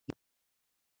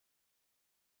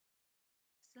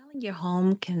Selling your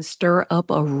home can stir up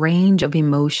a range of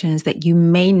emotions that you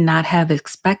may not have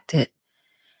expected.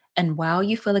 And while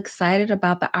you feel excited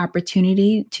about the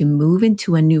opportunity to move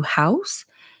into a new house,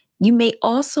 you may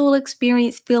also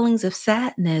experience feelings of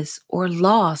sadness or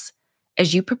loss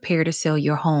as you prepare to sell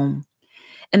your home.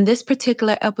 In this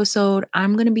particular episode,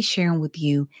 I'm going to be sharing with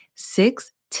you 6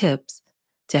 tips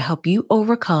to help you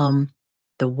overcome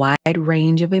the wide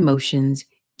range of emotions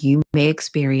you may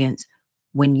experience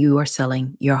when you are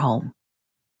selling your home.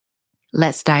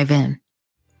 Let's dive in.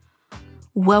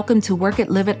 Welcome to Work It,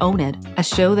 Live It, Own It, a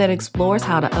show that explores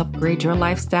how to upgrade your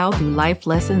lifestyle through life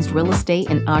lessons, real estate,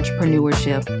 and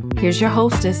entrepreneurship. Here's your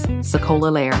hostess,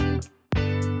 Sekola Lair.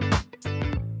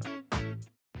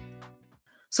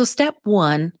 So step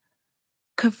 1,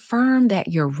 confirm that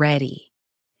you're ready.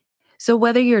 So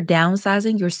whether you're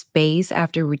downsizing your space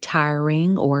after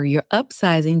retiring or you're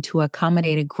upsizing to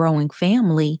accommodate a growing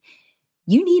family,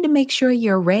 you need to make sure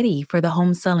you're ready for the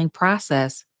home selling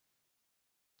process.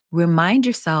 Remind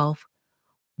yourself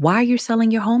why you're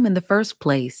selling your home in the first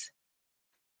place.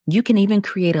 You can even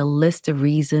create a list of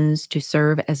reasons to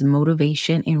serve as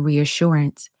motivation and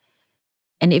reassurance.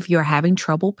 And if you're having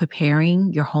trouble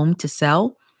preparing your home to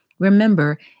sell,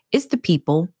 remember it's the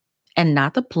people and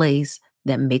not the place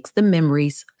that makes the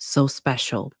memories so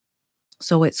special.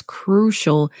 So it's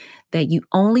crucial that you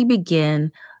only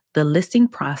begin the listing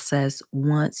process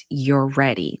once you're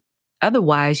ready.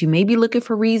 Otherwise, you may be looking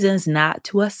for reasons not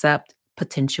to accept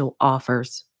potential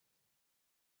offers.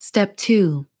 Step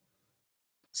 2,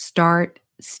 start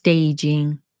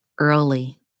staging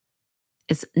early.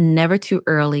 It's never too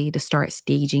early to start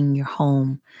staging your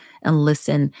home. And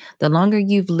listen, the longer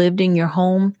you've lived in your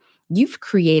home, you've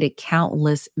created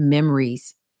countless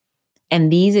memories. And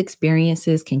these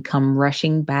experiences can come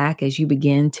rushing back as you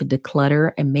begin to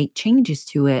declutter and make changes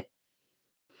to it.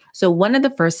 So, one of the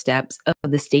first steps of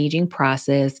the staging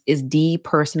process is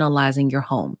depersonalizing your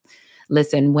home.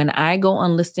 Listen, when I go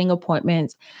on listing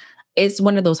appointments, it's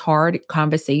one of those hard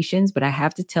conversations, but I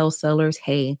have to tell sellers,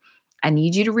 hey, I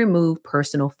need you to remove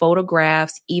personal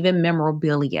photographs, even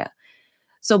memorabilia.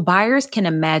 So buyers can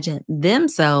imagine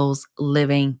themselves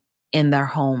living in their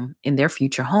home, in their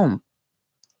future home.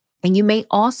 And you may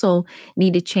also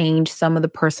need to change some of the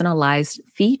personalized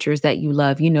features that you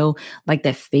love, like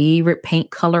that favorite paint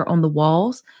color on the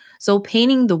walls. So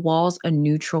painting the walls a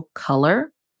neutral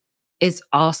color is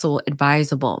also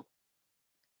advisable.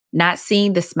 Not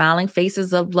seeing the smiling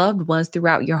faces of loved ones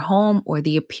throughout your home or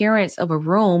the appearance of a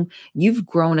room you've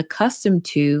grown accustomed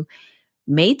to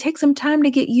may take some time to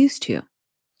get used to.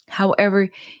 However,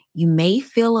 you may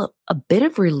feel a bit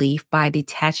of relief by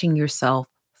detaching yourself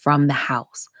from the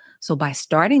house. So by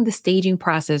starting the staging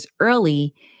process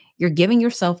early, you're giving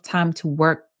yourself time to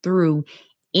work through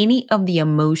any of the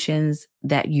emotions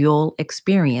that you'll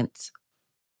experience.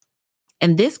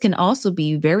 And this can also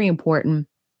be very important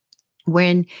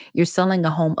when you're selling a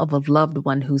home of a loved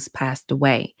one who's passed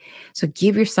away. So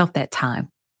give yourself that time.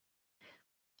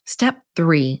 Step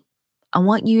 3, I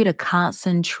want you to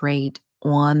concentrate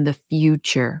on the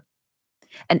future.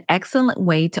 An excellent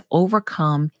way to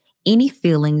overcome any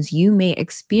feelings you may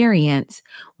experience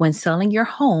when selling your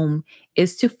home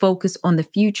is to focus on the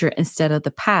future instead of the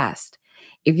past.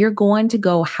 If you're going to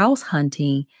go house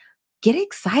hunting, get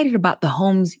excited about the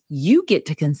homes you get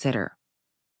to consider.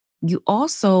 You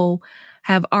also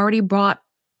have already bought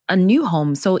a new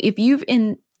home. So if you've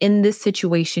in this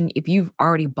situation, if you've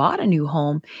already bought a new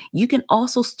home, you can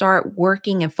also start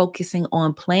working and focusing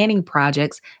on planning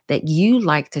projects that you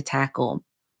like to tackle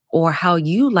or how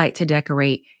you like to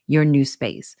decorate your new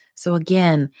space. So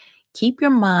again, keep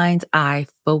your mind's eye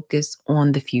focused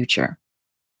on the future.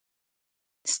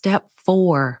 Step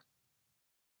 4.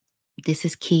 This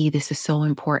is key. This is so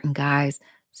important, guys.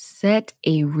 Set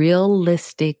a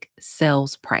realistic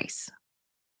sales price.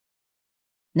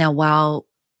 Now, while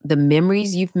the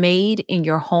memories you've made in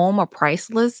your home are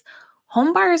priceless,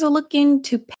 home buyers are looking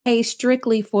to pay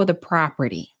strictly for the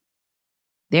property.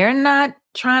 They're not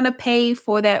trying to pay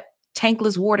for that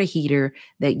tankless water heater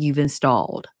that you've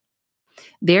installed.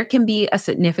 There can be a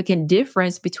significant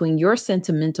difference between your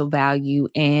sentimental value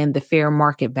and the fair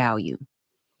market value.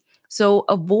 So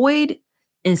avoid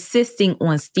insisting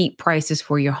on steep prices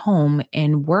for your home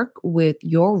and work with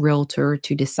your realtor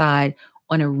to decide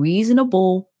on a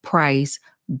reasonable price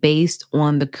based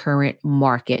on the current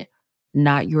market,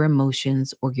 not your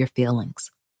emotions or your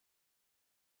feelings.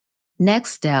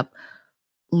 Next step,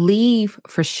 leave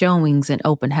for showings and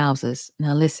open houses.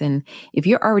 Now, listen, if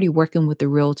you're already working with the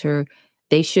realtor,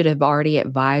 They should have already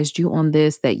advised you on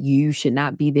this, that you should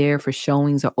not be there for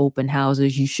showings or open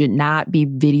houses. You should not be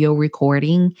video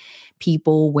recording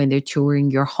people when they're touring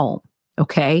your home.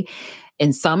 Okay.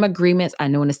 In some agreements, I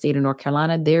know in the state of North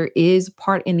Carolina, there is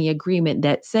part in the agreement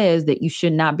that says that you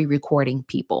should not be recording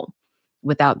people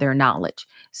without their knowledge.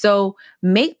 So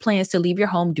make plans to leave your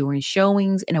home during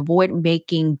showings and avoid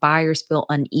making buyers feel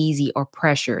uneasy or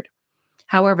pressured.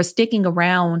 However, sticking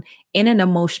around in an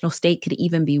emotional state could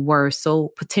even be worse. So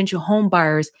potential home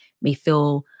buyers may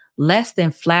feel less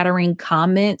than flattering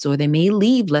comments, or they may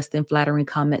leave less than flattering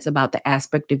comments about the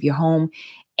aspect of your home.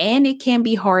 And it can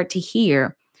be hard to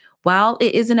hear. While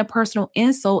it isn't a personal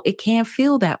insult, it can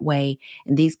feel that way.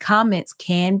 And these comments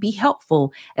can be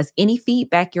helpful, as any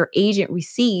feedback your agent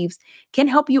receives can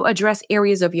help you address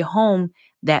areas of your home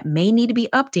that may need to be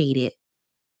updated.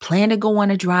 Plan to go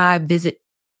on a drive, visit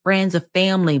friends or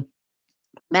family.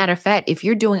 Matter of fact, if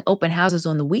you're doing open houses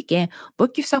on the weekend,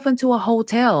 book yourself into a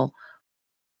hotel.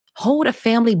 Hold a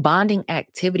family bonding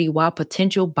activity while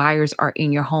potential buyers are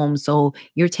in your home. So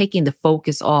you're taking the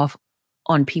focus off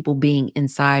on people being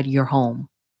inside your home.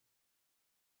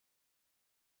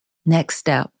 Next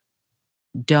step,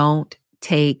 don't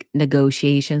take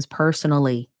negotiations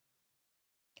personally.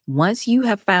 Once you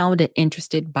have found an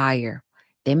interested buyer,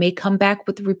 they may come back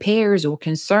with repairs or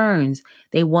concerns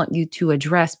they want you to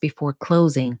address before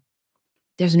closing.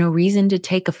 There's no reason to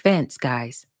take offense,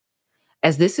 guys,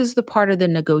 as this is the part of the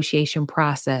negotiation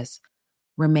process.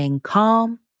 Remain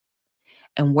calm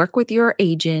and work with your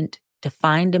agent to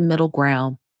find a middle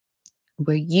ground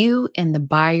where you and the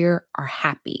buyer are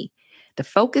happy. The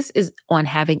focus is on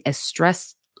having a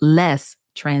stress-less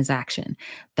transaction.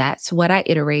 That's what I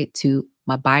iterate to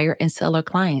my buyer and seller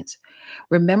clients.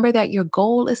 Remember that your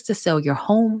goal is to sell your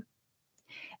home,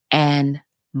 and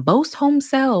most home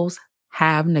sales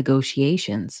have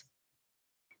negotiations.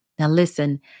 Now,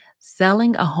 listen,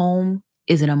 selling a home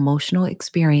is an emotional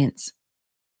experience,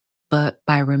 but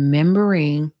by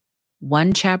remembering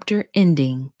one chapter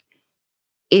ending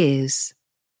is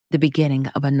the beginning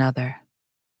of another.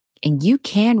 And you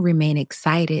can remain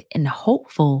excited and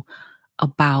hopeful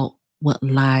about what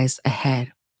lies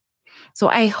ahead. So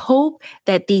I hope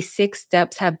that these 6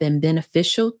 steps have been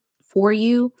beneficial for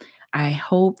you. I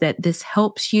hope that this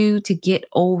helps you to get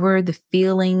over the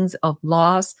feelings of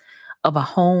loss of a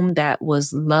home that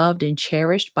was loved and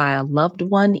cherished by a loved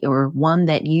one, or one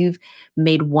that you've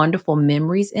made wonderful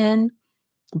memories in.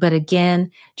 But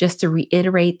again, just to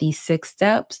reiterate these 6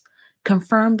 steps,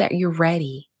 confirm that you're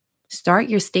ready. Start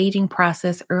your staging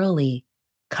process early.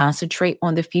 Concentrate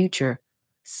on the future.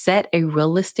 Set a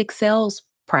realistic sales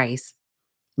price.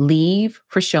 Leave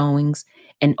for showings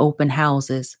and open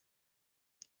houses.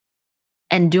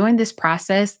 And during this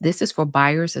process, this is for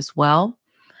buyers as well.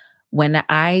 When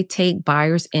I take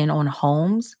buyers in on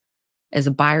homes, as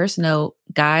a buyer's note,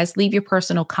 guys, leave your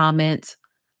personal comments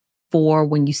for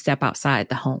when you step outside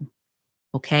the home,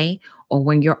 okay? Or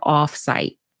when you're off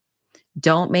site.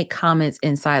 Don't make comments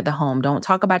inside the home. Don't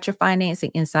talk about your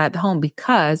financing inside the home,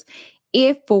 because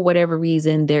if for whatever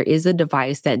reason there is a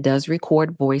device that does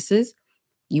record voices,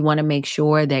 you want to make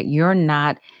sure that you're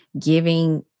not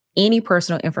giving any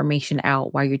personal information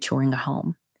out while you're touring a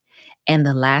home. And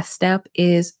the last step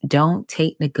is don't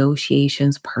take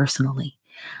negotiations personally.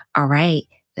 All right.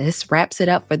 This wraps it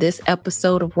up for this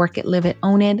episode of Work It, Live It,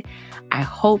 Own It. I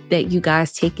hope that you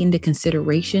guys take into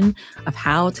consideration of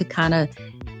how to kind of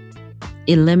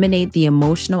eliminate the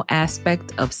emotional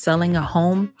aspect of selling a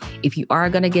home. If you are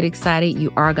going to get excited,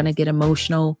 you are going to get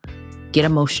emotional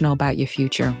about your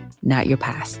future, not your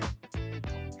past.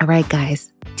 All right,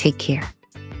 guys, take care.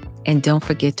 And don't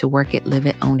forget to work it, live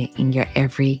it, own it in your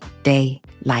everyday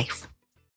life.